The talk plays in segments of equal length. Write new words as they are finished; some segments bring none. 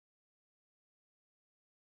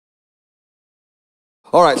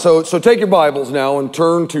All right, so take your Bibles now and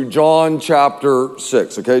turn to John chapter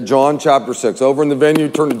 6, okay? John chapter 6. Over in the venue,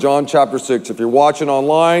 turn to John chapter 6. If you're watching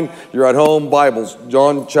online, you're at home, Bibles,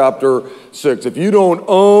 John chapter 6. If you don't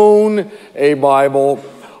own a Bible,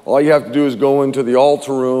 all you have to do is go into the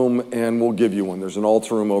altar room and we'll give you one. There's an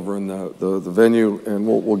altar room over in the venue and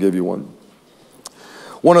we'll give you one.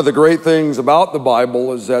 One of the great things about the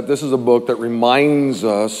Bible is that this is a book that reminds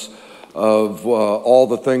us of all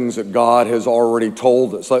the things that God has already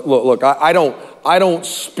told us. Like, look, I don't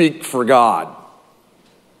speak for God.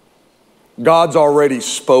 God's already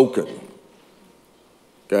spoken.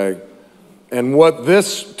 Okay? And what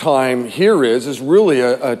this time here is really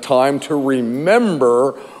a time to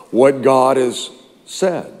remember what God has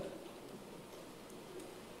said.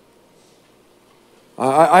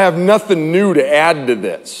 I have nothing new to add to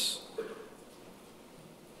this.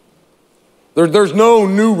 There's no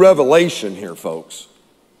new revelation here, folks.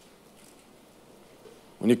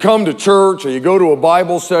 When you come to church or you go to a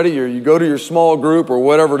Bible study or you go to your small group or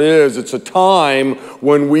whatever it is, it's a time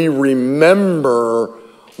when we remember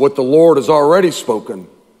what the Lord has already spoken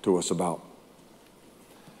to us about.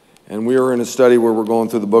 And we are in a study where we're going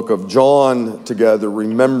through the book of John together,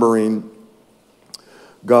 remembering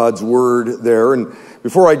God's word there. And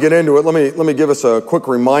before I get into it, let me give us a quick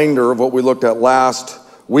reminder of what we looked at last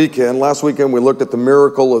weekend. Last weekend we looked at the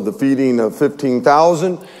miracle of the feeding of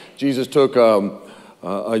 15,000. Jesus took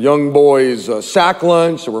a young boy's sack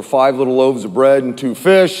lunch. There were 5 little loaves of bread and 2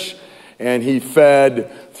 fish, and he fed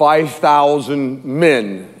 5,000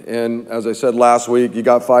 men. And as I said last week, you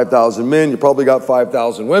got 5,000 men, you probably got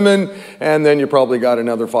 5,000 women, and then you probably got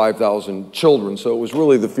another 5,000 children. So it was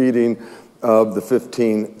really the feeding of the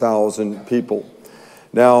 15,000 people.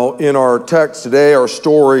 Now, in our text today, our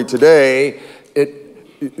story today,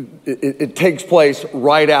 it takes place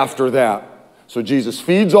right after that. So Jesus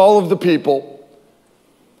feeds all of the people,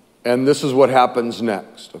 and this is what happens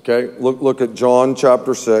next, okay? Look at John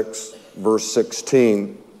chapter 6, verse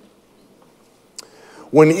 16.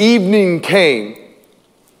 When evening came,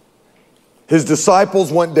 his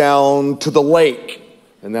disciples went down to the lake,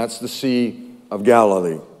 and that's the Sea of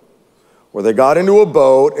Galilee, where they got into a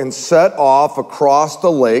boat and set off across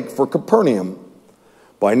the lake for Capernaum.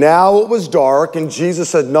 By now it was dark, and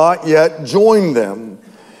Jesus had not yet joined them.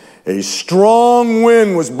 A strong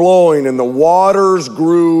wind was blowing, and the waters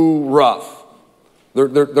grew rough.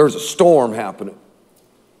 There's a storm happening.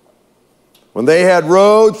 When they had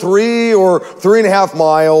rowed 3 or 3.5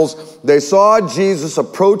 miles, they saw Jesus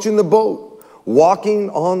approaching the boat,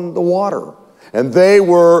 walking on the water, and they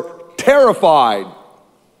were terrified.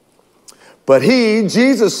 But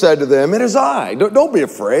Jesus said to them, "It is I. Don't be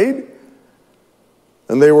afraid."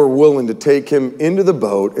 And they were willing to take him into the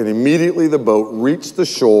boat, and immediately the boat reached the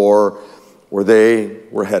shore where they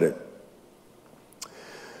were headed.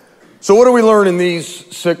 So what do we learn in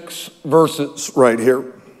these 6 verses right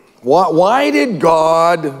here? Why did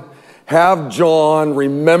God have John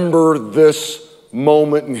remember this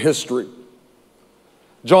moment in history?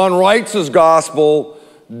 John writes his gospel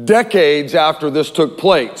decades after this took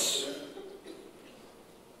place.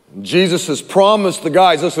 Jesus has promised the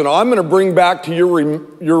guys, listen, I'm going to bring back to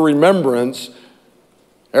your remembrance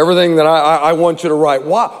everything that I want you to write.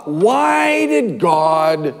 Why did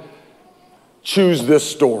God choose this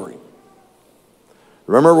story?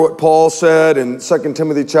 Remember what Paul said in 2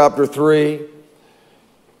 Timothy chapter 3?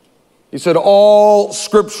 He said, all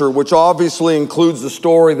scripture, which obviously includes the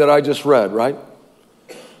story that I just read, right,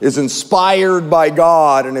 is inspired by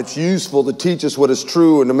God, and it's useful to teach us what is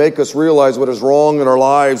true and to make us realize what is wrong in our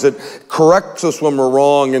lives. It corrects us when we're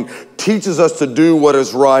wrong and teaches us to do what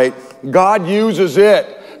is right. God uses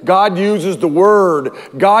it. God uses the Word.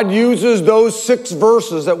 God uses those 6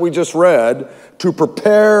 verses that we just read to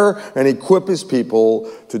prepare and equip His people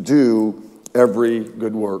to do every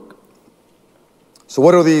good work. So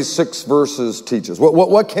what do these 6 verses teach us?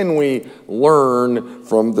 What can we learn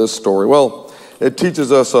from this story? Well, it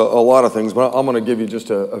teaches us a lot of things, but I'm going to give you just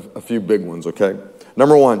a few big ones, okay?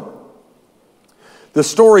 Number 1, the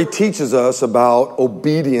story teaches us about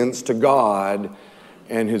obedience to God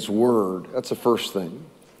and His Word. That's the first thing.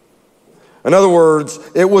 In other words,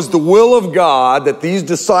 it was the will of God that these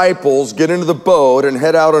disciples get into the boat and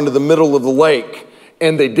head out into the middle of the lake,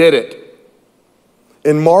 and they did it.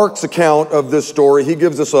 In Mark's account of this story, he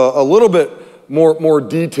gives us a little bit more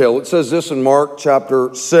detail. It says this in Mark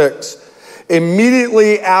chapter 6.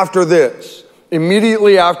 Immediately after this,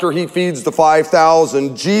 immediately after he feeds the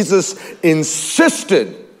 5,000, Jesus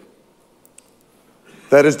insisted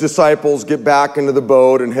that his disciples get back into the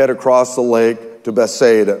boat and head across the lake to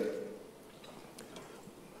Bethsaida.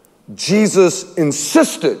 Jesus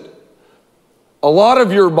insisted A lot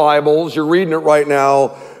of your Bibles, you're reading it right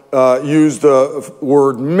now, use the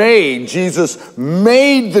word made. Jesus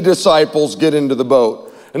made the disciples get into the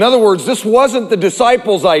boat. In other words, this wasn't the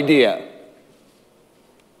disciples' idea.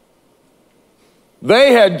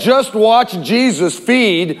 They had just watched Jesus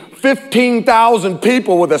feed 15,000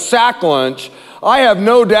 people with a sack lunch. I have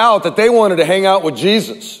no doubt that they wanted to hang out with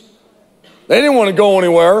Jesus. They didn't want to go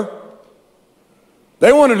anywhere.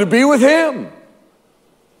 They wanted to be with him.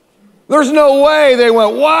 There's no way they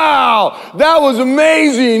went, wow, that was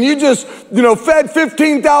amazing. You just, fed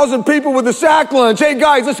 15,000 people with a sack lunch. Hey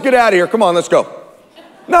guys, let's get out of here. Come on, let's go.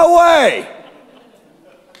 No way.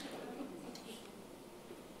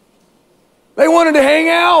 They wanted to hang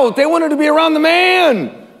out. They wanted to be around the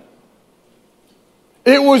man.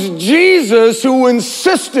 It was Jesus who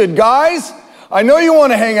insisted, guys, I know you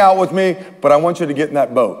want to hang out with me, but I want you to get in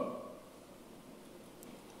that boat.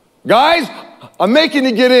 Guys, I'm making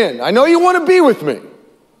you get in. I know you want to be with me,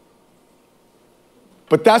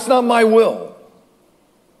 but that's not my will.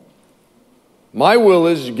 My will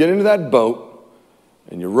is you get into that boat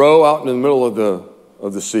and you row out in the middle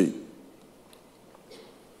of the sea.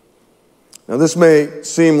 Now, this may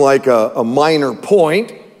seem like a minor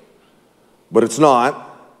point, but it's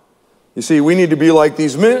not. You see, we need to be like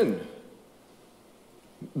these men.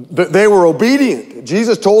 They were obedient.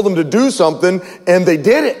 Jesus told them to do something, and they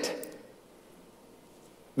did it.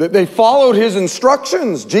 They followed his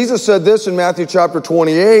instructions. Jesus said this in Matthew chapter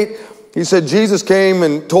 28. He said, Jesus came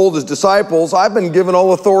and told his disciples, I've been given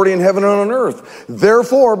all authority in heaven and on earth.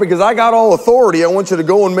 Therefore, because I got all authority, I want you to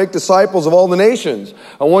go and make disciples of all the nations.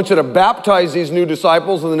 I want you to baptize these new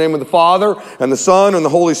disciples in the name of the Father and the Son and the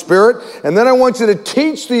Holy Spirit. And then I want you to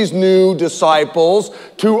teach these new disciples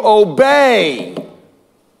to obey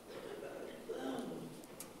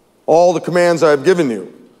all the commands I have given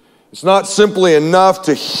you. It's not simply enough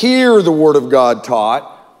to hear the Word of God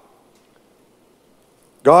taught.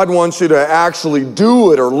 God wants you to actually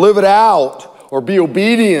do it or live it out or be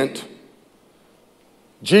obedient.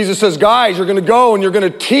 Jesus says, guys, you're going to go and you're going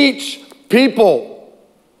to teach people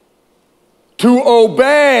to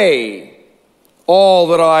obey all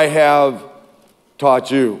that I have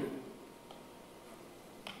taught you.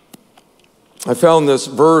 I found this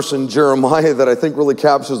verse in Jeremiah that I think really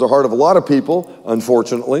captures the heart of a lot of people,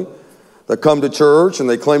 unfortunately, that come to church and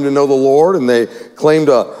they claim to know the Lord and they claim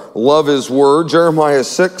to love his word. Jeremiah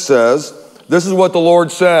 6 says, this is what the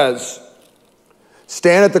Lord says.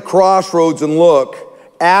 Stand at the crossroads and look.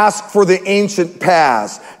 Ask for the ancient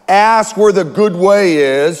paths. Ask where the good way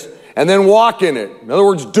is and then walk in it. In other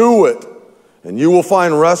words, do it. And you will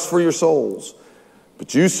find rest for your souls.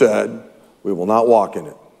 But you said, we will not walk in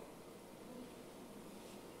it.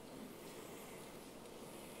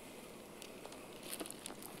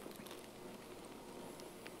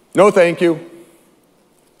 No, thank you.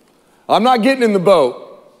 I'm not getting in the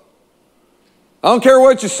boat. I don't care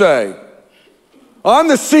what you say. I'm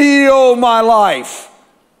the CEO of my life.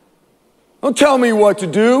 Don't tell me what to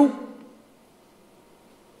do.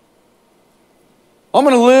 I'm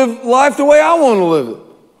going to live life the way I want to live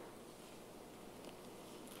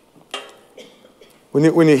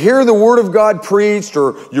it. When you hear the Word of God preached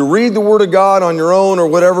or you read the Word of God on your own or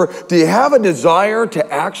whatever, do you have a desire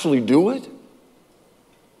to actually do it?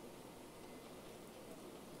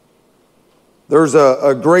 There's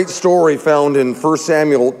a great story found in 1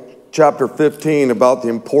 Samuel chapter 15 about the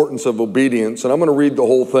importance of obedience, and I'm going to read the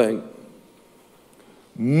whole thing.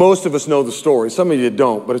 Most of us know the story. Some of you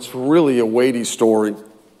don't, but it's really a weighty story.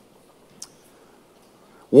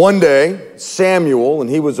 One day, Samuel, and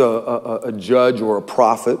he was a judge or a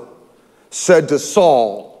prophet, said to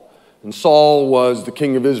Saul, and Saul was the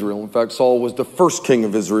king of Israel. In fact, Saul was the first king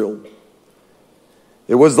of Israel.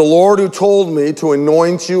 It was the Lord who told me to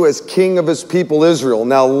anoint you as king of his people Israel.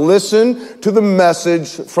 Now listen to the message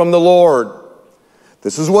from the Lord.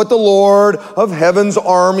 This is what the Lord of heaven's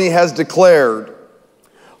army has declared.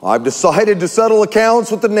 I've decided to settle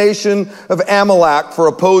accounts with the nation of Amalek for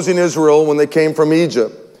opposing Israel when they came from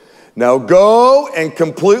Egypt. Now go and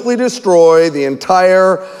completely destroy the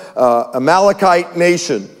entire Amalekite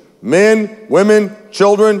nation. Men, women,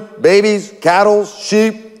 children, babies, cattle,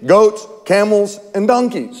 sheep, goats, camels, and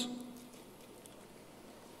donkeys.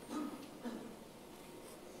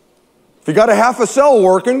 If you got a half a cell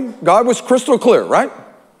working, God was crystal clear, right?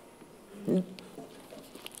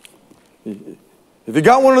 If you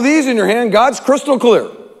got one of these in your hand, God's crystal clear.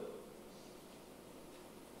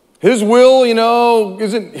 His will,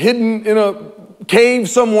 isn't hidden in a cave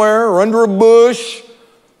somewhere or under a bush.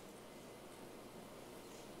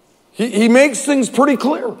 He makes things pretty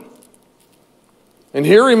clear. And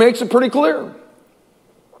here he makes it pretty clear.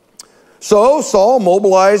 So Saul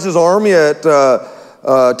mobilized his army at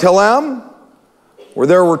Telam, where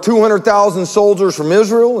there were 200,000 soldiers from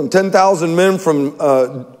Israel and 10,000 men from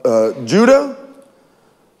Judah.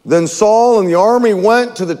 Then Saul and the army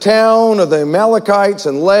went to the town of the Amalekites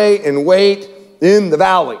and lay in wait in the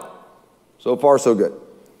valley. So far, so good.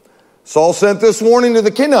 Saul sent this warning to the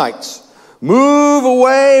Kenites: move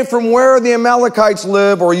away from where the Amalekites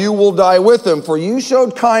live, or you will die with them, for you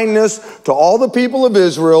showed kindness to all the people of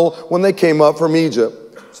Israel when they came up from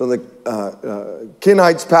Egypt. So the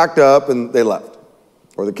Kenites packed up and they left,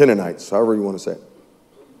 or the Canaanites, however you want to say it.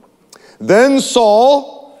 Then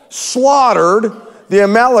Saul slaughtered the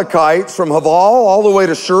Amalekites from Haval all the way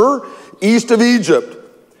to Shur, east of Egypt.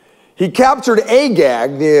 He captured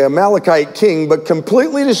Agag, the Amalekite king, but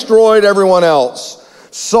completely destroyed everyone else.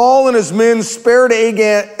 Saul and his men spared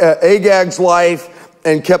Agag's life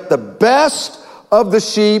and kept the best of the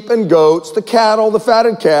sheep and goats, the cattle, the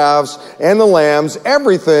fatted calves, and the lambs,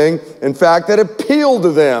 everything, in fact, that appealed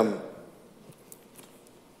to them.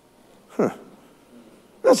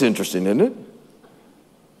 That's interesting, isn't it?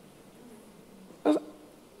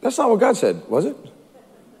 That's not what God said, was it?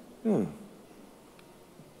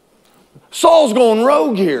 Saul's going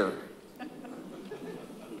rogue here.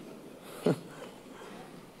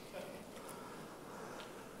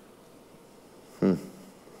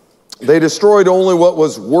 They destroyed only what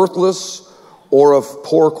was worthless or of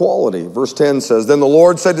poor quality. Verse 10 says, then the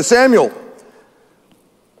Lord said to Samuel,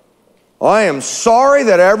 I am sorry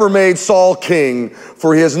that I ever made Saul king,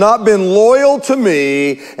 for he has not been loyal to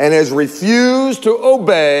me and has refused to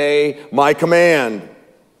obey my command.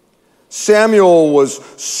 Samuel was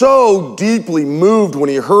so deeply moved when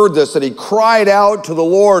he heard this that he cried out to the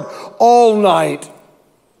Lord all night.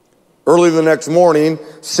 Early the next morning,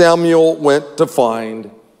 Samuel went to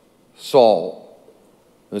find Saul.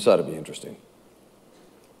 This ought to be interesting.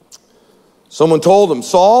 Someone told him,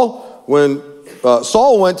 when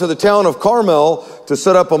Saul went to the town of Carmel to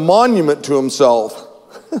set up a monument to himself.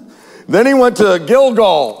 Then he went to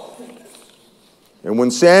Gilgal. And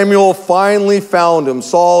when Samuel finally found him,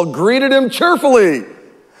 Saul greeted him cheerfully.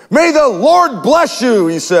 May the Lord bless you,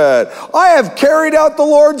 he said. I have carried out the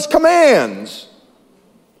Lord's commands.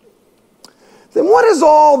 Then what is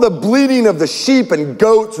all the bleating of the sheep and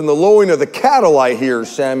goats and the lowing of the cattle I hear?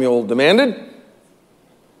 Samuel demanded.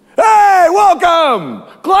 Hey, welcome!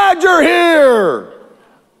 Glad you're here!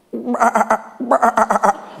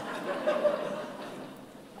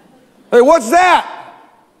 Hey, what's that?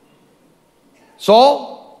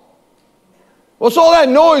 Saul? What's all that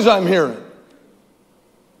noise I'm hearing?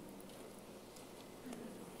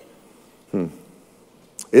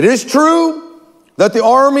 It is true that the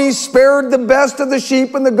army spared the best of the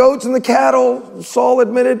sheep and the goats and the cattle, Saul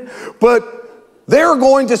admitted, but they're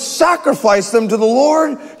going to sacrifice them to the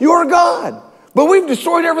Lord, your God. But we've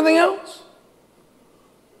destroyed everything else.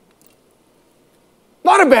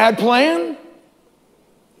 Not a bad plan,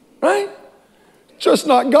 right? Just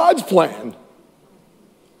not God's plan.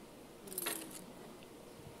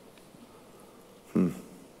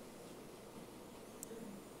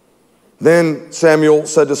 Then Samuel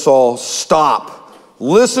said to Saul, stop.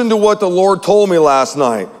 Listen to what the Lord told me last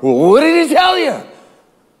night. Well, what did he tell you?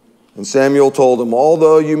 And Samuel told him,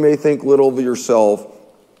 although you may think little of yourself,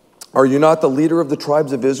 are you not the leader of the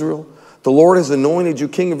tribes of Israel? The Lord has anointed you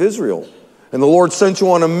king of Israel. And the Lord sent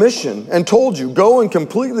you on a mission and told you, go and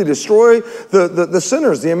completely destroy the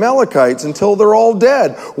sinners, the Amalekites, until they're all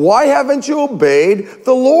dead. Why haven't you obeyed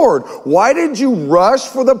the Lord? Why did you rush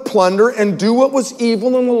for the plunder and do what was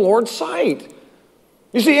evil in the Lord's sight?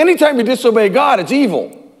 You see, anytime you disobey God, it's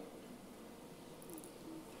evil.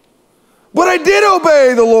 But I did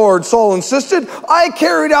obey the Lord, Saul insisted. I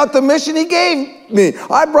carried out the mission he gave me.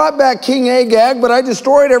 I brought back King Agag, but I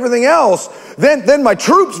destroyed everything else. Then my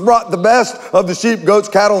troops brought the best of the sheep, goats,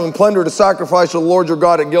 cattle, and plunder to sacrifice to the Lord your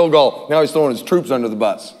God at Gilgal. Now he's throwing his troops under the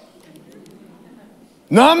bus.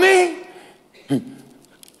 Not me.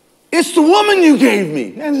 It's the woman you gave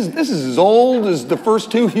me. And this is as old as the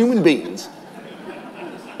first two human beings.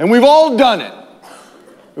 And we've all done it.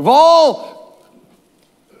 We've all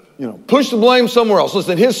push the blame somewhere else.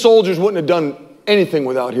 Listen, his soldiers wouldn't have done anything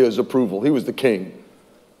without his approval. He was the king.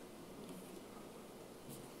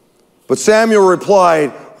 But Samuel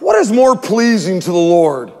replied, what is more pleasing to the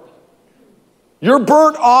Lord? Your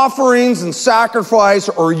burnt offerings and sacrifice,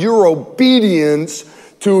 or your obedience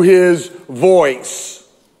to his voice?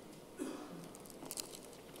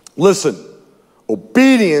 Listen,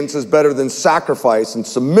 Obedience is better than sacrifice, and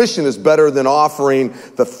submission is better than offering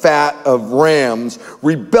the fat of rams.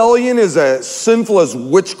 Rebellion is as sinful as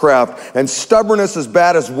witchcraft, and stubbornness as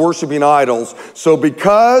bad as worshiping idols. So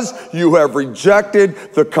because you have rejected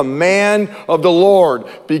the command of the Lord,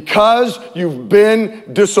 because you've been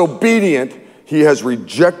disobedient, he has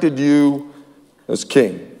rejected you as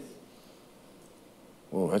king.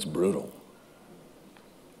 Oh, that's brutal.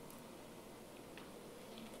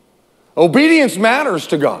 Obedience matters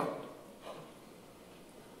to God.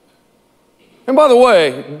 And by the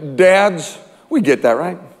way, dads, we get that,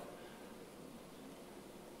 right?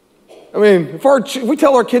 I mean, if we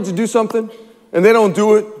tell our kids to do something and they don't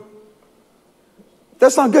do it,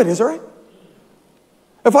 that's not good, is it right?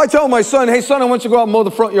 If I tell my son, hey son, I want you to go out and mow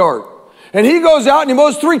the front yard, and he goes out and he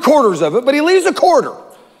mows 3/4 of it, but he leaves a quarter.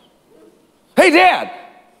 Hey dad,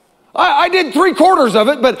 I did 3/4 of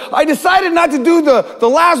it, but I decided not to do the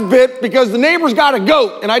last bit because the neighbor's got a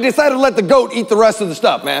goat, and I decided to let the goat eat the rest of the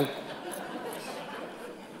stuff, man.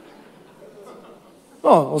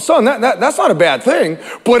 Oh, well, son, that's not a bad thing,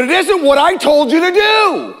 but it isn't what I told you to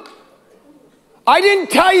do. I didn't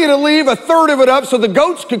tell you to leave 1/3 of it up so the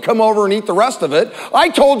goats could come over and eat the rest of it. I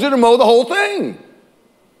told you to mow the whole thing.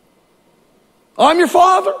 I'm your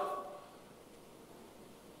father.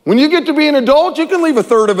 When you get to be an adult, you can leave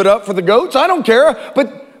 1/3 of it up for the goats. I don't care,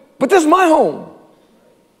 but this is my home.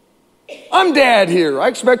 I'm dad here. I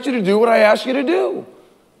expect you to do what I ask you to do.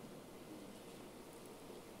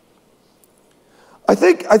 I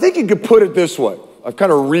think you could put it this way. I've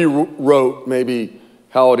kind of rewrote maybe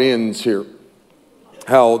how it ends here,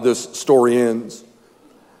 how this story ends.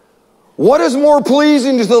 What is more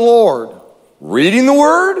pleasing to the Lord? Reading the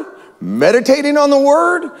Word? Meditating on the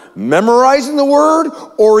Word, memorizing the Word,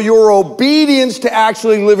 or your obedience to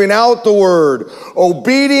actually living out the Word?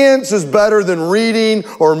 Obedience is better than reading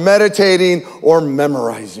or meditating or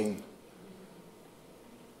memorizing.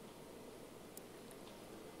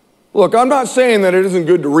 Look, I'm not saying that it isn't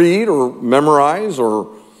good to read or memorize or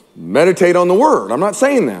meditate on the Word. I'm not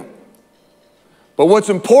saying that. But what's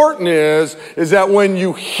important is that when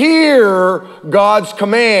you hear God's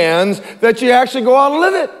commands, that you actually go out and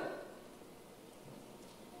live it.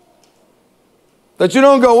 That you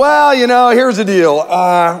don't go, well, here's the deal.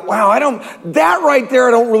 That right there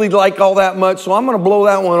I don't really like all that much, so I'm going to blow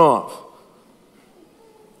that one off.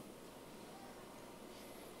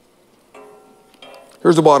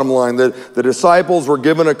 Here's the bottom line. The disciples were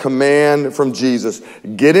given a command from Jesus.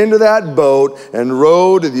 Get into that boat and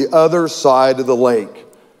row to the other side of the lake.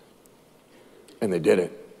 And they did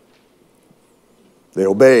it. They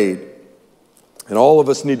obeyed. And all of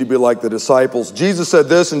us need to be like the disciples. Jesus said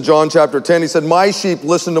this in John chapter 10. He said, my sheep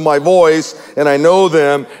listen to my voice, and I know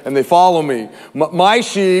them, and they follow me. My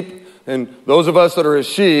sheep, and those of us that are his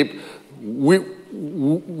sheep, we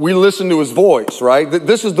listen to his voice, right?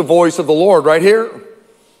 This is the voice of the Lord right here.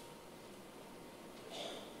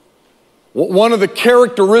 One of the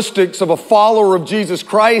characteristics of a follower of Jesus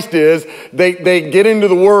Christ is they get into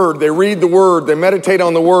the Word, they read the Word, they meditate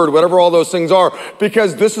on the Word, whatever all those things are,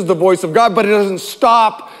 because this is the voice of God, but it doesn't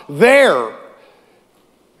stop there.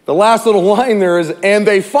 The last little line there is, and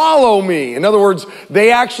they follow me. In other words,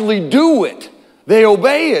 they actually do it. They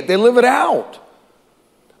obey it. They live it out.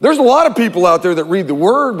 There's a lot of people out there that read the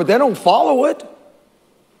Word, but they don't follow it.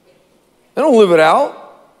 They don't live it out.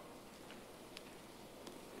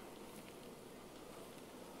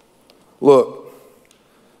 Look,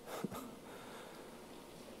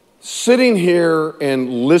 sitting here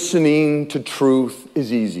and listening to truth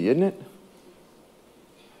is easy, isn't it?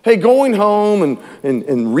 Hey, going home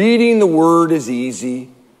and reading the Word is easy.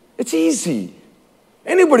 It's easy.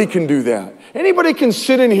 Anybody can do that. Anybody can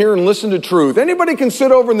sit in here and listen to truth. Anybody can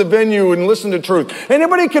sit over in the venue and listen to truth.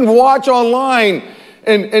 Anybody can watch online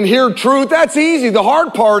and hear truth. That's easy. The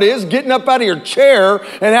hard part is getting up out of your chair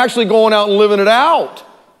and actually going out and living it out.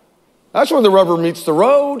 That's where the rubber meets the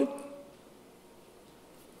road.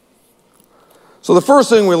 So the first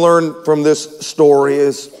thing we learn from this story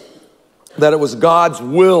is that it was God's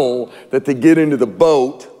will that they get into the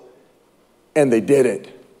boat, and they did it.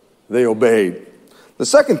 They obeyed. The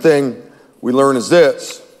second thing we learn is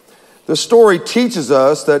this. The story teaches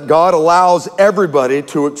us that God allows everybody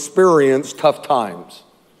to experience tough times.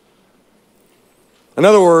 In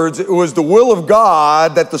other words, it was the will of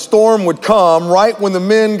God that the storm would come right when the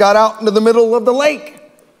men got out into the middle of the lake.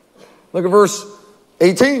 Look at verse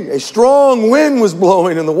 18. A strong wind was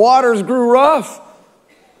blowing and the waters grew rough.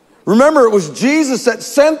 Remember, it was Jesus that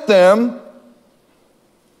sent them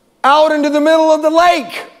out into the middle of the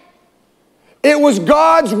lake. It was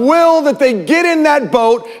God's will that they get in that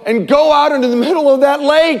boat and go out into the middle of that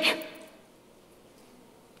lake.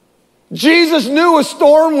 Jesus knew a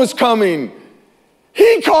storm was coming.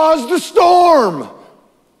 He caused the storm.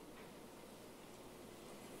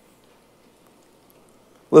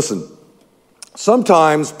 Listen,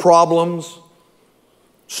 sometimes problems,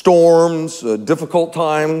 storms, difficult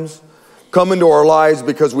times come into our lives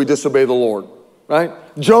because we disobey the Lord, right?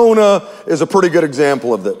 Jonah is a pretty good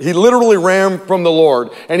example of that. He literally ran from the Lord,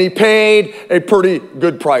 and he paid a pretty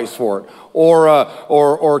good price for it.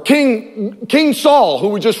 Or King Saul, who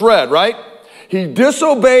we just read, right? He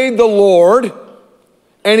disobeyed the Lord,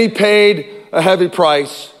 and he paid a heavy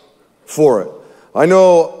price for it. I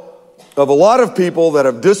know of a lot of people that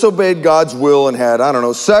have disobeyed God's will and had,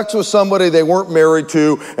 sex with somebody they weren't married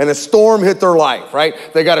to, and a storm hit their life, right?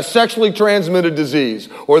 They got a sexually transmitted disease,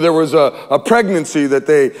 or there was a pregnancy that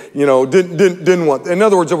they, didn't want. In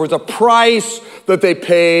other words, there was a price that they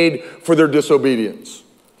paid for their disobedience.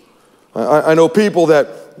 I know people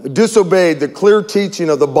that disobeyed the clear teaching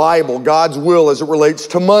of the Bible, God's will as it relates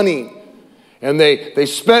to money. And they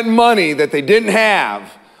spent money that they didn't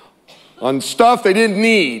have on stuff they didn't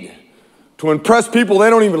need to impress people they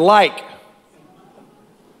don't even like.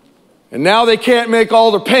 And now they can't make all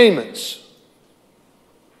their payments.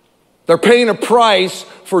 They're paying a price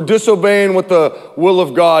for disobeying what the will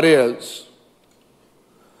of God is.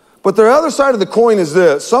 But the other side of the coin is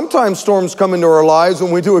this. Sometimes storms come into our lives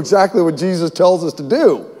when we do exactly what Jesus tells us to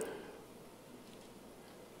do.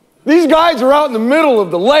 These guys are out in the middle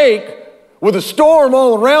of the lake with a storm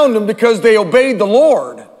all around them because they obeyed the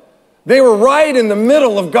Lord. They were right in the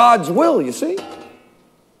middle of God's will, you see.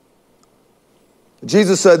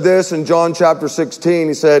 Jesus said this in John chapter 16.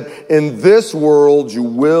 He said, "In this world you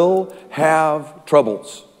will have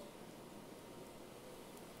troubles."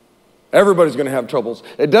 Everybody's going to have troubles.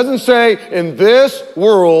 It doesn't say in this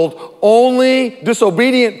world only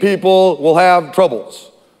disobedient people will have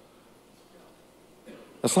troubles.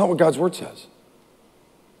 That's not what God's word says.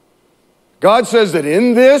 God says that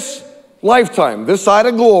in this lifetime, this side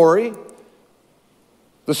of glory,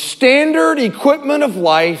 the standard equipment of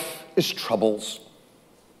life is troubles.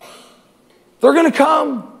 They're going to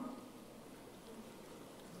come.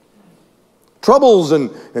 Troubles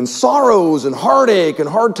and sorrows and heartache and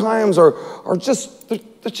hard times are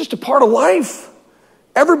just a part of life.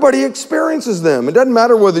 Everybody experiences them. It doesn't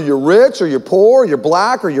matter whether you're rich or you're poor, or you're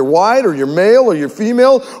black or you're white or you're male or you're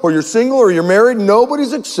female or you're single or you're married.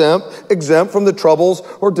 Nobody's exempt from the troubles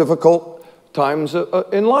or difficult times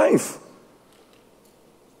in life.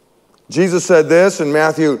 Jesus said this in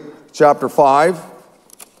Matthew chapter 5.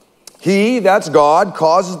 He, that's God,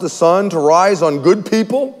 causes the sun to rise on good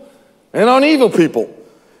people and on evil people.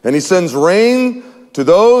 And he sends rain to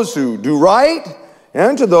those who do right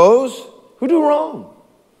and to those who do wrong.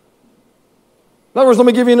 In other words, let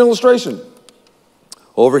me give you an illustration.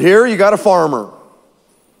 Over here, you got a farmer.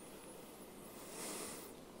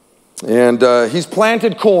 And he's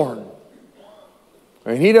planted corn.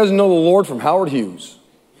 And he doesn't know the Lord from Howard Hughes.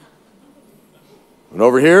 And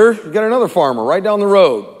over here, you got another farmer right down the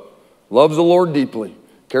road. Loves the Lord deeply.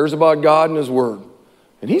 Cares about God and His Word.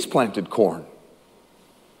 And he's planted corn.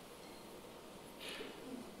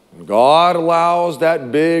 And God allows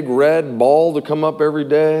that big red ball to come up every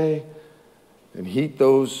day and heat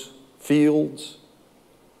those fields.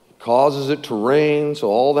 He causes it to rain, so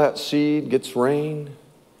all that seed gets rain.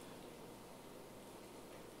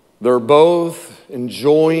 They're both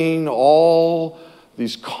enjoying all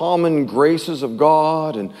these common graces of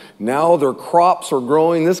God, and now their crops are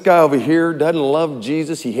growing. This guy over here doesn't love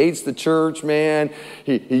Jesus. He hates the church, man.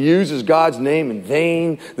 He uses God's name in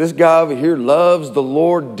vain. This guy over here loves the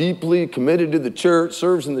Lord deeply, committed to the church,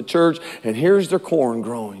 serves in the church, and here's their corn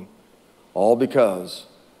growing, all because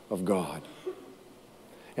of God.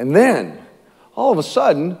 And then, all of a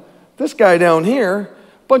sudden, this guy down here,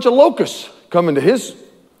 a bunch of locusts come into his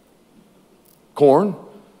corn,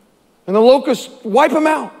 and the locusts wipe him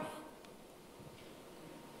out.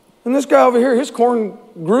 And this guy over here, his corn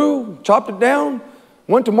grew, chopped it down,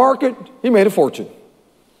 went to market, he made a fortune.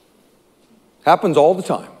 Happens all the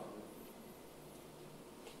time.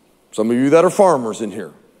 Some of you that are farmers in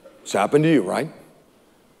here, it's happened to you, right?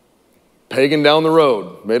 Pagan down the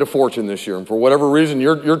road, made a fortune this year, and for whatever reason,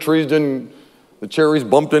 your trees didn't, the cherries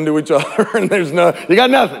bumped into each other, and you got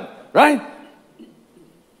nothing, right?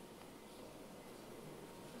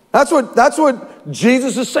 That's what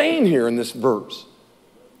Jesus is saying here in this verse.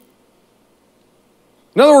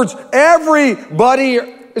 In other words, everybody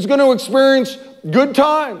is going to experience good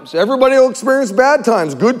times. Everybody will experience bad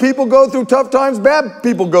times. Good people go through tough times. Bad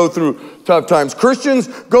people go through tough times. Christians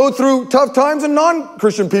go through tough times and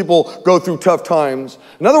non-Christian people go through tough times.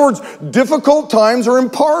 In other words, difficult times are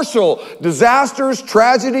impartial. Disasters,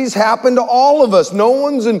 tragedies happen to all of us. No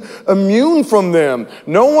one's immune from them.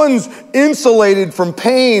 No one's insulated from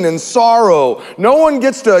pain and sorrow. No one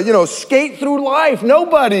gets to, skate through life.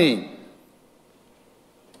 Nobody.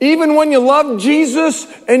 Even when you love Jesus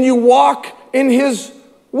and you walk in His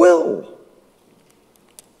will.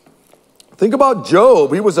 Think about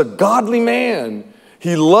Job. He was a godly man.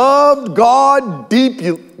 He loved God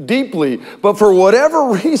deeply, but for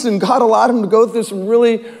whatever reason, God allowed him to go through some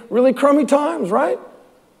really, really crummy times, right?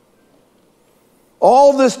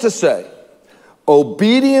 All this to say,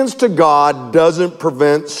 obedience to God doesn't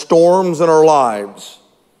prevent storms in our lives,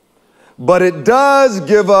 but it does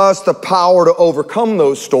give us the power to overcome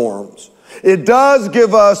those storms. It does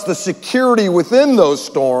give us the security within those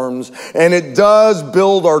storms, and it does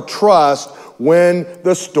build our trust when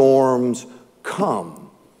the storms come.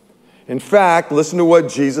 In fact, listen to what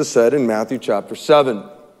Jesus said in Matthew chapter 7.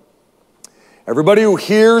 Everybody who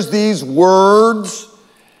hears these words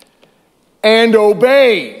and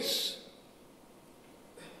obeys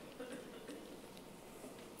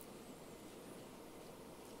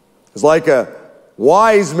is like a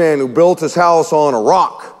wise man who built his house on a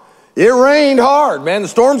rock. It rained hard, man. The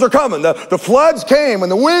storms are coming. The floods came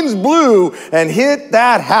and the winds blew and hit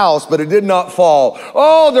that house, but it did not fall.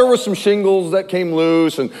 Oh, there were some shingles that came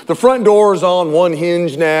loose and the front door is on one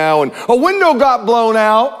hinge now and a window got blown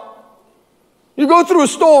out. You go through a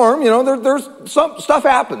storm, there's some stuff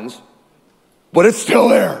happens, but it's still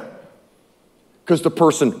there because the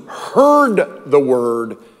person heard the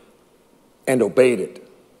word and obeyed it.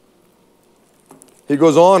 He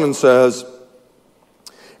goes on and says,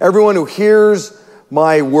 everyone who hears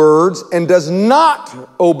my words and does not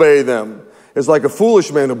obey them is like a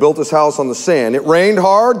foolish man who built his house on the sand. It rained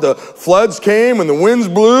hard, the floods came, and the winds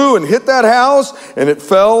blew and hit that house, and it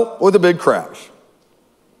fell with a big crash.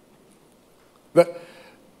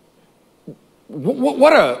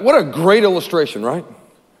 What a great illustration, right?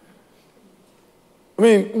 I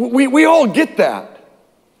mean, we all get that.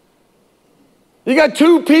 You got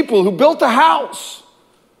two people who built a house.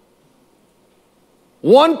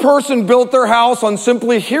 One person built their house on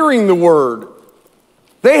simply hearing the word.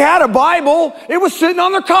 They had a Bible. It was sitting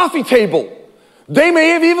on their coffee table. They may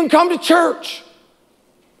have even come to church.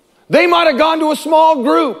 They might have gone to a small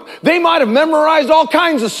group. They might have memorized all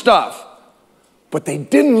kinds of stuff. But they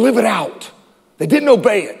didn't live it out. They didn't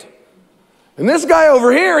obey it. And this guy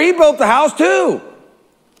over here, he built the house too.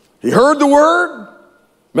 He heard the word,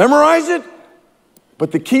 memorized it,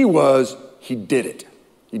 but the key was he did it.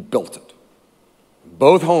 He built it.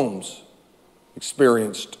 Both homes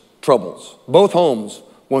experienced troubles. Both homes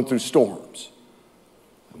went through storms.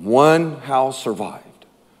 One house survived,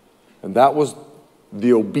 and that was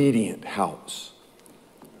the obedient house,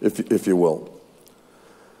 if you will.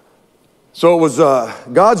 So it was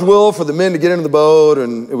God's will for the men to get into the boat,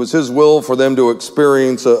 and it was His will for them to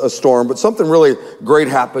experience a storm. But something really great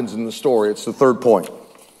happens in the story. It's the third point.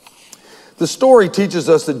 The story teaches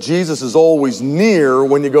us that Jesus is always near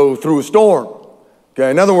when you go through a storm. Okay,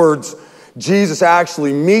 in other words, Jesus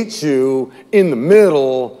actually meets you in the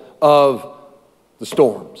middle of the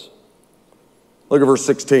storms. Look at verse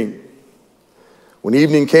 16. When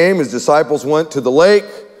evening came, His disciples went to the lake,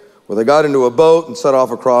 where they got into a boat and set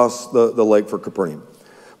off across the lake for Capernaum.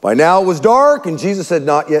 By now it was dark, and Jesus had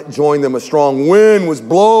not yet joined them. A strong wind was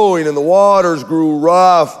blowing, and the waters grew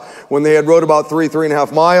rough. When they had rowed about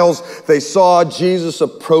 3.5 miles, they saw Jesus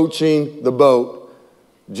approaching the boat.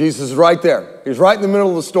 Jesus is right there. He's right in the middle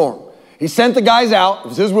of the storm. He sent the guys out. It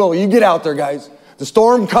was His will. You get out there, guys. The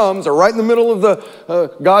storm comes. They're right in the middle of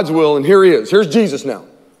the God's will, and here He is. Here's Jesus now,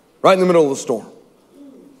 right in the middle of the storm.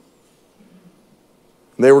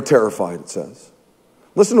 And they were terrified, it says.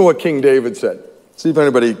 Listen to what King David said. See if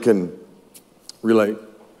anybody can relate.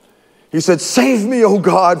 He said, "Save me, O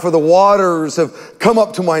God, for the waters have come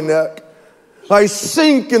up to my neck. I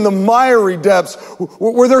sink in the miry depths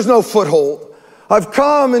where there's no foothold. I've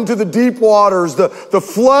come into the deep waters. The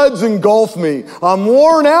floods engulf me. I'm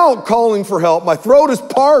worn out calling for help. My throat is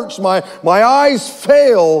parched. My eyes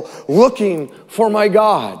fail looking for my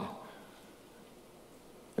God."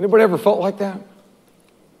 Anybody ever felt like that?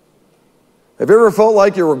 Have you ever felt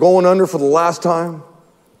like you were going under for the last time?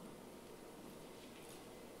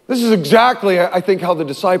 This is exactly, I think, how the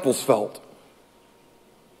disciples felt.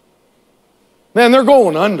 Man, they're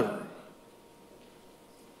going under.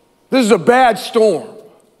 This is a bad storm.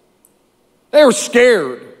 They were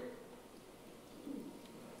scared.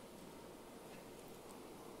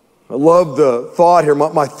 I love the thought here.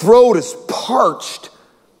 My throat is parched.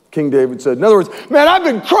 King David said. In other words, man, I've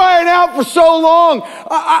been crying out for so long.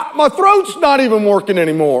 My throat's not even working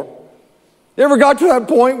anymore. You ever got to that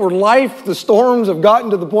point where life, the storms have gotten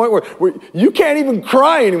to the point where you can't even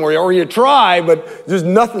cry anymore, or you try, but just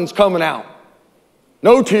nothing's coming out.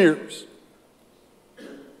 No tears.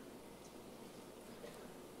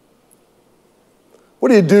 What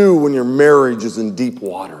do you do when your marriage is in deep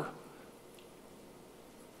water?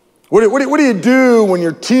 What do you do when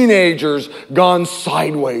your teenager's gone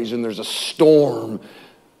sideways and there's a storm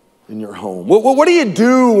in your home? What do you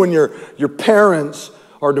do when your parents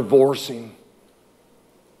are divorcing?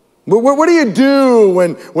 What do you do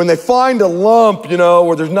when they find a lump,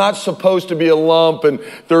 where there's not supposed to be a lump, and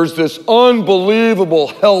there's this unbelievable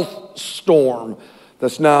health storm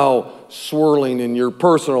that's now swirling in your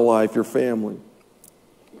personal life, your family?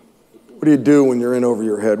 What do you do when you're in over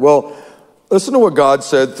your head? Well, listen to what God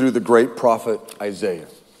said through the great prophet Isaiah.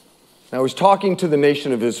 Now, he's talking to the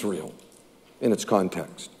nation of Israel in its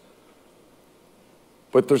context.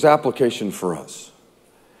 But there's application for us.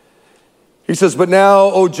 He says, "But now,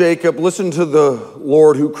 O Jacob, listen to the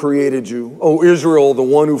Lord who created you. O Israel, the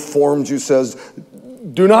one who formed you, says,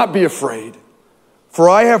 do not be afraid, for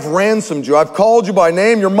I have ransomed you. I've called you by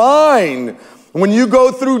name. You're mine. When you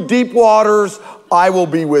go through deep waters, I will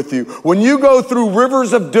be with you. When you go through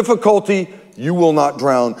rivers of difficulty, you will not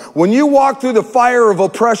drown. When you walk through the fire of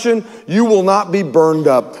oppression, you will not be burned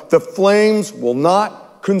up. The flames will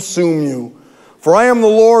not consume you. For I am the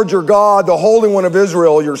Lord your God, the Holy One of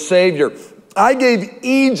Israel, your Savior. I gave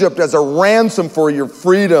Egypt as a ransom for your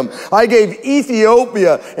freedom. I gave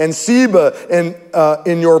Ethiopia and Seba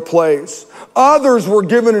in your place. Others were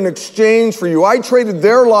given in exchange for you. I traded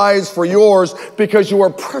their lives for yours because you are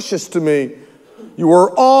precious to me. You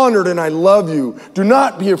are honored and I love you. Do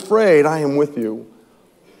not be afraid, I am with you."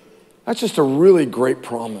 That's just a really great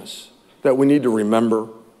promise that we need to remember.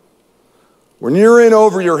 When you're in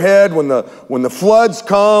over your head, when the floods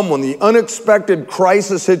come, when the unexpected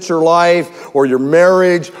crisis hits your life or your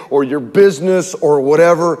marriage or your business or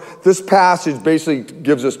whatever, this passage basically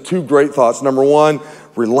gives us two great thoughts. Number one,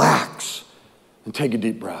 relax and take a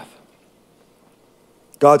deep breath.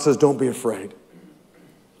 God says, don't be afraid.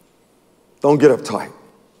 Don't get uptight.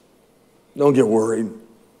 Don't get worried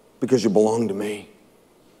because you belong to me.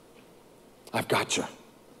 I've got you.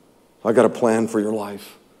 I've got a plan for your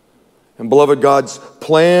life. And beloved, God's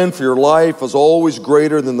plan for your life is always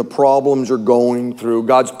greater than the problems you're going through.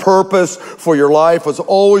 God's purpose for your life is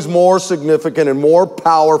always more significant and more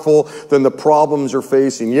powerful than the problems you're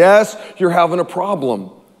facing. Yes, you're having a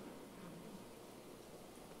problem.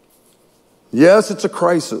 Yes, it's a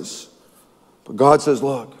crisis. But God says,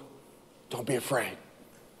 look, don't be afraid.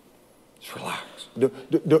 Just relax.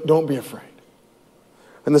 Don't be afraid.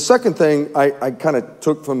 And the second thing I kind of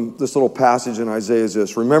took from this little passage in Isaiah is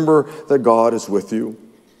this. Remember that God is with you.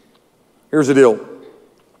 Here's the deal.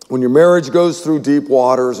 When your marriage goes through deep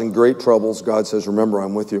waters and great troubles, God says, remember,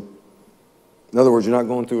 I'm with you. In other words, you're not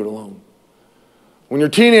going through it alone. When your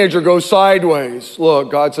teenager goes sideways,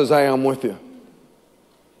 look, God says, I am with you.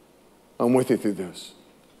 I'm with you through this.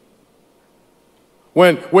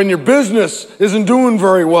 When your business isn't doing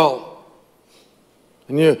very well,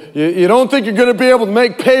 and you don't think you're going to be able to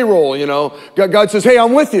make payroll, God says, hey,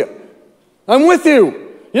 I'm with you. I'm with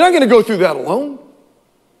you. You're not going to go through that alone.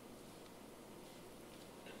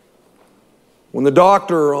 When the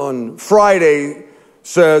doctor on Friday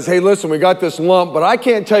says, hey, listen, we got this lump, but I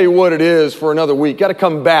can't tell you what it is for another week. Got to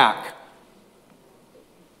come back.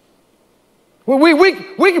 Well,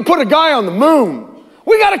 we can put a guy on the moon.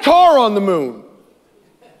 We got a car on the moon.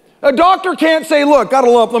 A doctor can't say, look, got a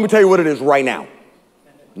lump, let me tell you what it is right now.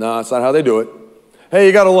 No, that's not how they do it. Hey,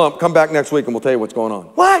 you got a lump, come back next week and we'll tell you what's going on.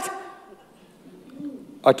 What?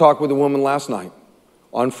 I talked with a woman last night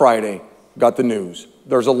on Friday, got the news.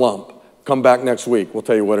 There's a lump. Come back next week, we'll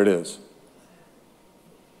tell you what it is.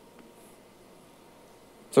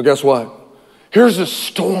 So guess what? Here's a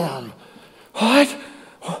storm. What?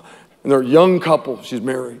 And they're a young couple, she's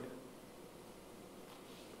married.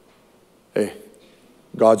 Hey,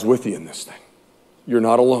 God's with you in this thing. You're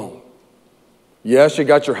not alone. Yes, you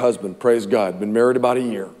got your husband, praise God, been married about a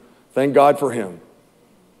year. Thank God for him.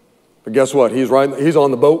 But guess what? He's on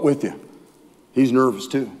the boat with you. He's nervous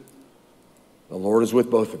too. The Lord is with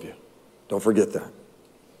both of you. Don't forget that.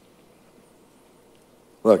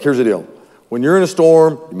 Look, here's the deal. When you're in a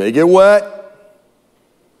storm, you may get wet.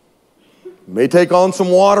 You may take on some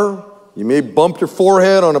water. You may bump your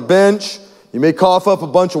forehead on a bench. You may cough up a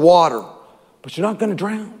bunch of water. But you're not going to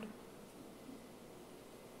drown.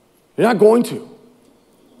 You're not going to.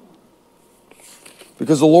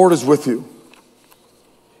 Because the Lord is with you.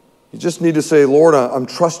 You just need to say, Lord, I'm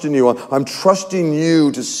trusting you. I'm trusting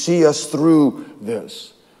you to see us through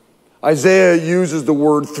this. Isaiah uses the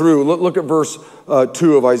word through. Look at verse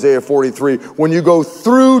 2 of Isaiah 43. When you go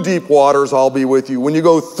through deep waters, I'll be with you. When you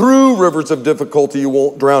go through rivers of difficulty, you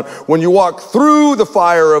won't drown. When you walk through the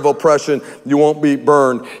fire of oppression, you won't be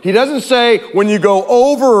burned. He doesn't say when you go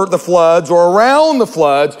over the floods or around the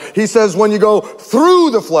floods. He says when you go through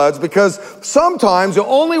the floods, because sometimes the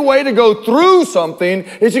only way to go through something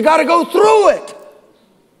is you got to go through it.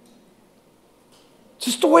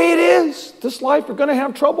 Just the way it is. This life, you're going to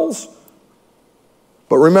have troubles.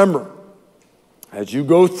 But remember, as you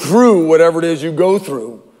go through whatever it is you go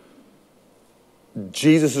through,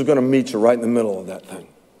 Jesus is going to meet you right in the middle of that thing.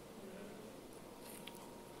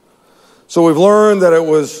 So we've learned that it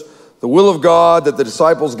was the will of God that the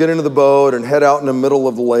disciples get into the boat and head out in the middle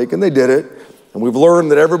of the lake, and they did it. And we've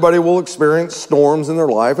learned that everybody will experience storms in their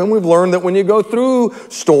life. And we've learned that when you go through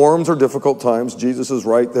storms or difficult times, Jesus is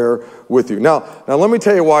right there with you. Now let me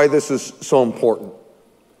tell you why this is so important.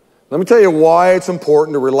 Let me tell you why it's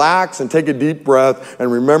important to relax and take a deep breath and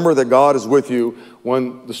remember that God is with you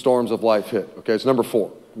when the storms of life hit. Okay, it's number 4.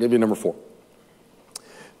 I'll give you number 4.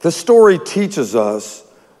 This story teaches us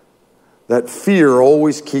that fear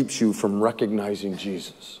always keeps you from recognizing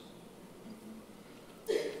Jesus.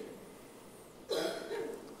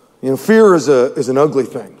 You know, fear is an ugly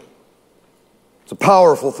thing. It's a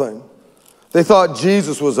powerful thing. They thought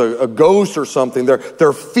Jesus was a ghost or something.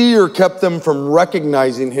 Their fear kept them from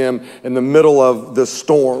recognizing him in the middle of the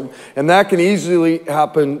storm. And that can easily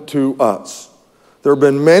happen to us. There have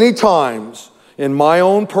been many times in my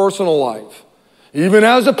own personal life, even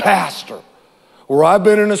as a pastor, where I've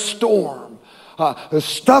been in a storm. The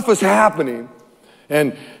stuff is happening.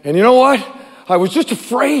 And you know what? I was just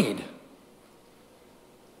afraid.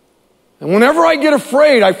 And whenever I get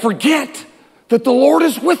afraid, I forget that the Lord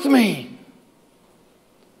is with me.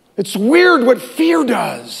 It's weird what fear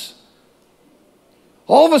does.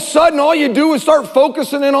 All of a sudden, all you do is start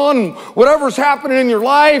focusing in on whatever's happening in your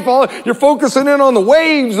life. You're focusing in on the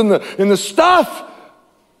waves and the stuff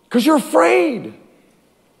because you're afraid.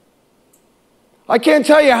 I can't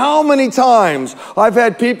tell you how many times I've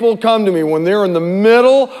had people come to me when they're in the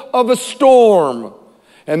middle of a storm.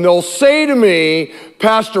 And they'll say to me,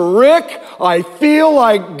 Pastor Rick, I feel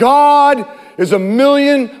like God is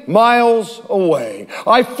 1,000,000 miles away.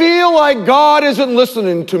 I feel like God isn't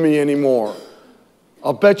listening to me anymore.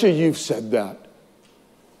 I'll bet you've said that.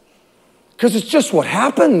 Because it's just what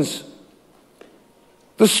happens.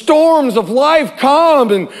 The storms of life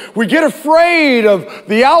come and we get afraid of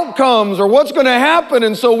the outcomes or what's going to happen.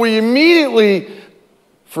 And so we immediately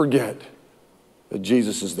forget that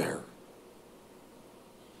Jesus is there.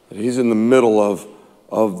 He's in the middle of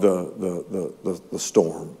the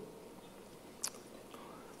storm.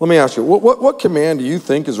 Let me ask you, what command do you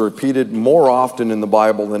think is repeated more often in the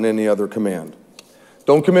Bible than any other command?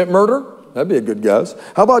 Don't commit murder? That'd be a good guess.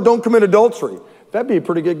 How about don't commit adultery? That'd be a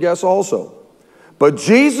pretty good guess also. But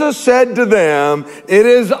Jesus said to them, it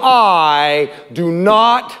is I, do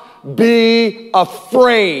not be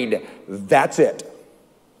afraid. That's it.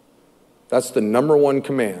 That's the number one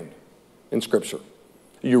command in Scripture.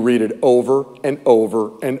 You read it over and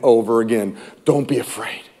over and over again. Don't be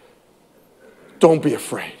afraid. Don't be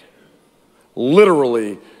afraid.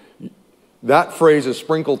 Literally, that phrase is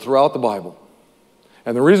sprinkled throughout the Bible.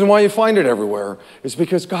 And the reason why you find it everywhere is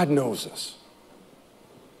because God knows us.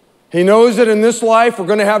 He knows that in this life we're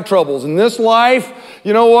going to have troubles. In this life,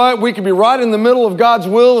 you know what? We could be right in the middle of God's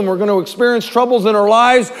will and we're going to experience troubles in our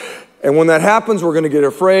lives. And when that happens, we're going to get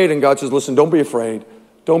afraid. And God says, listen, don't be afraid.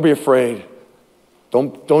 Don't be afraid.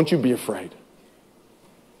 Don't you be afraid.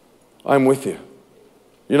 I'm with you.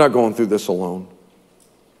 You're not going through this alone.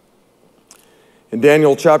 In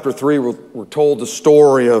Daniel chapter 3, we're told the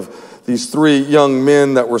story of these 3 young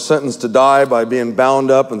men that were sentenced to die by being bound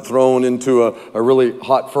up and thrown into a really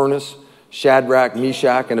hot furnace. Shadrach,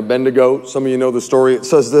 Meshach, and Abednego. Some of you know the story. It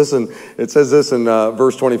says this in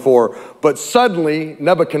verse 24. But suddenly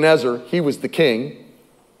Nebuchadnezzar, he was the king,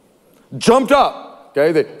 jumped up.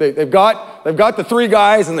 Okay, they've got the 3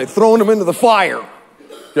 guys and they've thrown them into the fire.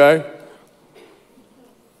 Okay.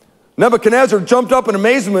 Nebuchadnezzar jumped up in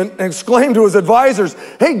amazement and exclaimed to his advisors,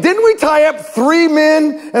 hey, didn't we tie up 3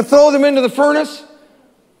 men and throw them into the furnace?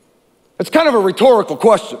 It's kind of a rhetorical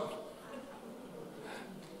question.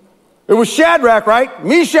 It was Shadrach, right?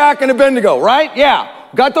 Meshach and Abednego, right? Yeah.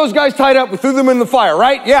 Got those guys tied up, we threw them in the fire,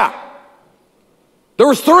 right? Yeah. There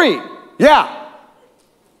was 3. Yeah.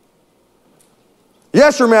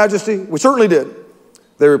 Yes, Your Majesty, we certainly did.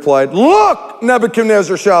 They replied, look,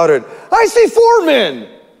 Nebuchadnezzar shouted, I see 4 men.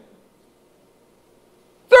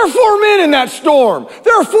 There There are 4 men in that storm.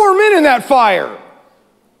 There are 4 men in that fire.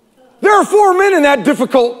 There are 4 men in that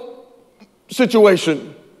difficult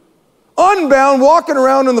situation. Unbound, walking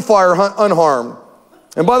around in the fire unharmed.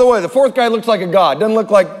 And by the way, the 4th guy looks like a god. Doesn't look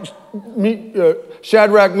like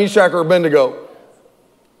Shadrach, Meshach, or Abednego.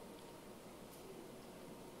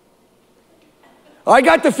 I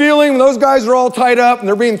got the feeling when those guys are all tied up and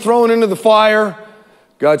they're being thrown into the fire,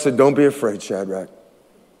 God said, don't be afraid, Shadrach,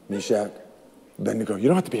 Meshach, Abednego. You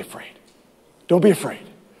don't have to be afraid. Don't be afraid.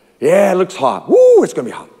 Yeah, it looks hot. Woo, it's going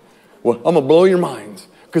to be hot. Well, I'm going to blow your minds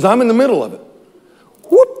because I'm in the middle of it.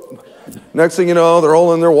 Whoop. Next thing you know, they're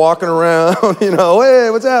all in there walking around, hey,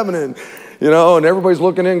 what's happening? And everybody's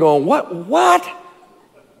looking in going, what?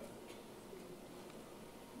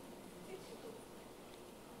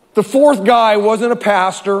 The 4th guy wasn't a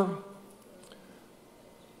pastor.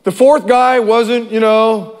 The 4th guy wasn't,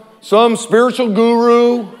 some spiritual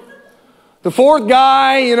guru. The 4th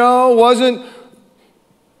guy, wasn't,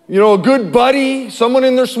 a good buddy, someone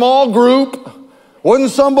in their small group.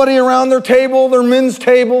 Wasn't somebody around their table, their men's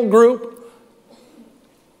table group.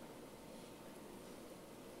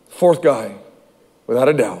 4th guy, without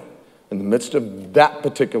a doubt, in the midst of that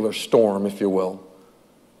particular storm, if you will,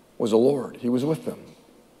 was the Lord. He was with them.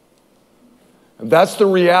 And that's the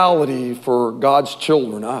reality for God's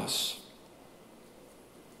children, us.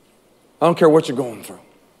 I don't care what you're going through.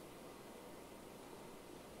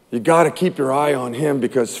 You got to keep your eye on Him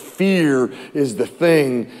because fear is the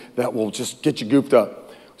thing that will just get you goofed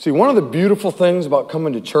up. See, one of the beautiful things about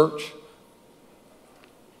coming to church,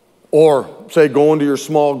 or say going to your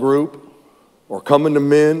small group, or coming to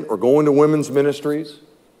men, or going to women's ministries,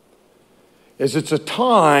 is it's a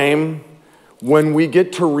time when we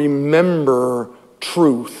get to remember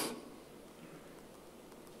truth.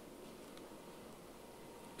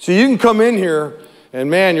 So you can come in here and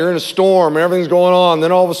man, you're in a storm and everything's going on.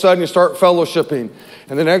 Then all of a sudden you start fellowshipping.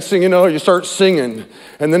 And the next thing you know, you start singing.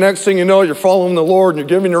 And the next thing you know, you're following the Lord and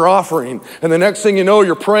you're giving your offering. And the next thing you know,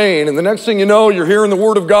 you're praying. And the next thing you know, you're hearing the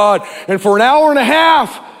Word of God. And for an hour and a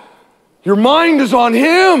half, your mind is on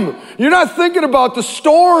Him. You're not thinking about the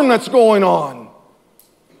storm that's going on.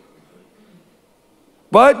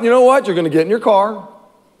 But you know what? You're going to get in your car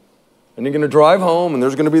and you're going to drive home and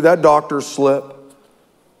there's going to be that doctor's slip.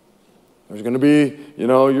 There's going to be,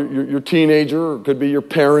 your teenager, or it could be your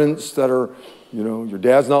parents that are, your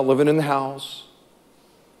dad's not living in the house.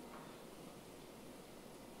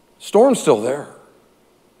 Storm's still there.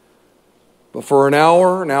 But for an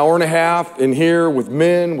hour and a half in here with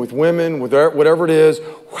men, with women, with whatever it is,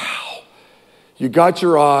 wow, you got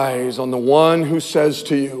your eyes on the one who says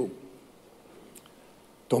to you,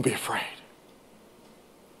 don't be afraid.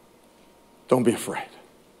 Don't be afraid.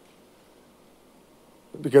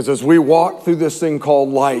 Because as we walk through this thing called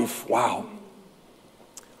life, wow,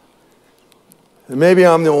 and maybe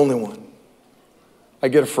I'm the only one, I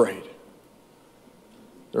get afraid.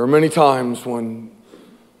 There are many times when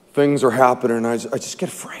things are happening and I just get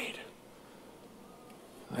afraid.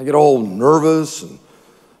 I get all nervous and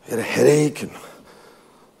I get a headache and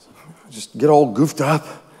I just get all goofed up.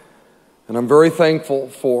 And I'm very thankful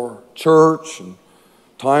for church and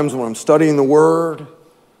times when I'm studying the Word,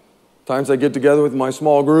 times I get together with my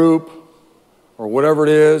small group or whatever it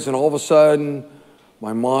is, and all of a sudden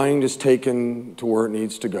my mind is taken to where it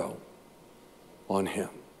needs to go, on Him.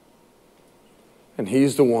 And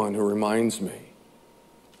He's the one who reminds me,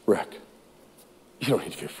 Rick, you don't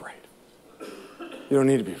need to be afraid. You don't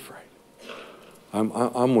need to be afraid.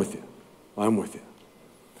 I'm with you. I'm with you.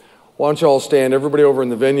 Why don't you all stand? Everybody over in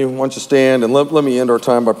the venue, why don't you stand and let me end our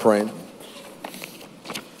time by praying.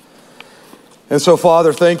 And so,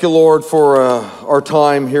 Father, thank you, Lord, for our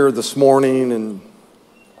time here this morning. And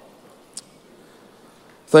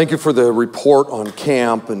thank you for the report on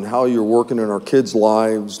camp and how you're working in our kids'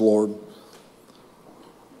 lives, Lord.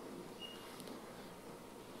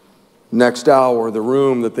 Next hour, the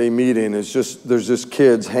room that they meet in is there's just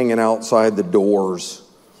kids hanging outside the doors,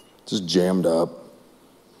 just jammed up.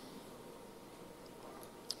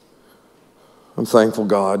 I'm thankful,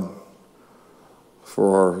 God,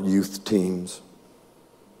 for our youth teams,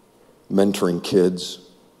 mentoring kids.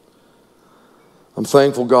 I'm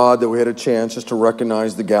thankful, God, that we had a chance just to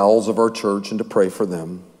recognize the gals of our church and to pray for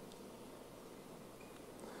them.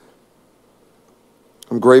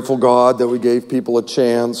 I'm grateful, God, that we gave people a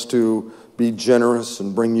chance to be generous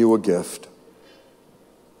and bring you a gift.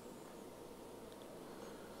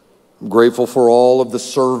 I'm grateful for all of the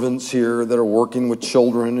servants here that are working with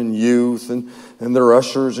children and youth and they're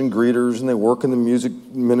ushers and greeters and they work in the music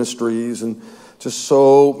ministries and just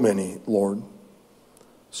so many, Lord.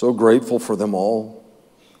 So grateful for them all.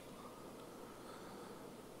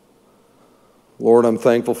 Lord, I'm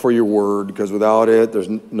thankful for your word, because without it, there's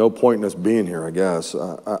no point in us being here, I guess.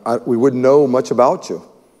 We wouldn't know much about you.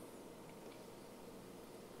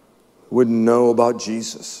 We wouldn't know about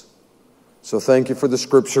Jesus. So thank you for the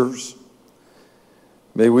scriptures.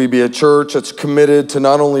 May we be a church that's committed to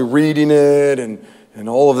not only reading it and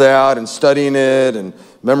all of that and studying it and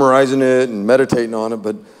memorizing it and meditating on it,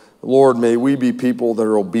 but Lord, may we be people that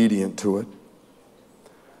are obedient to it.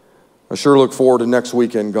 I sure look forward to next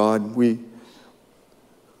weekend, God. We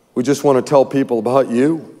just want to tell people about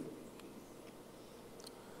you.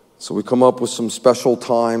 So we come up with some special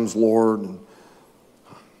times, Lord.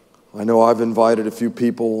 I know I've invited a few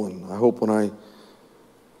people, and I hope when I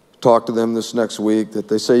talk to them this next week that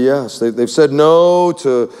they say yes. They've said no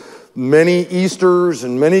to many Easters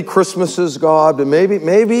and many Christmases, God, but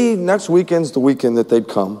maybe next weekend's the weekend that they'd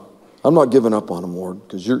come. I'm not giving up on them, Lord,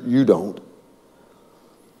 because you don't.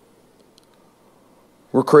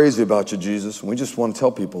 We're crazy about you, Jesus, and we just want to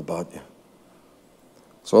tell people about you.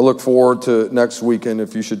 So I look forward to next weekend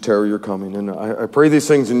if you should tarry your coming. And I pray these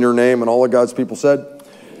things in your name, and all of God's people said,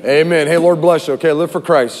 amen. Hey, Lord bless you. Okay, live for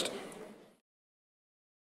Christ.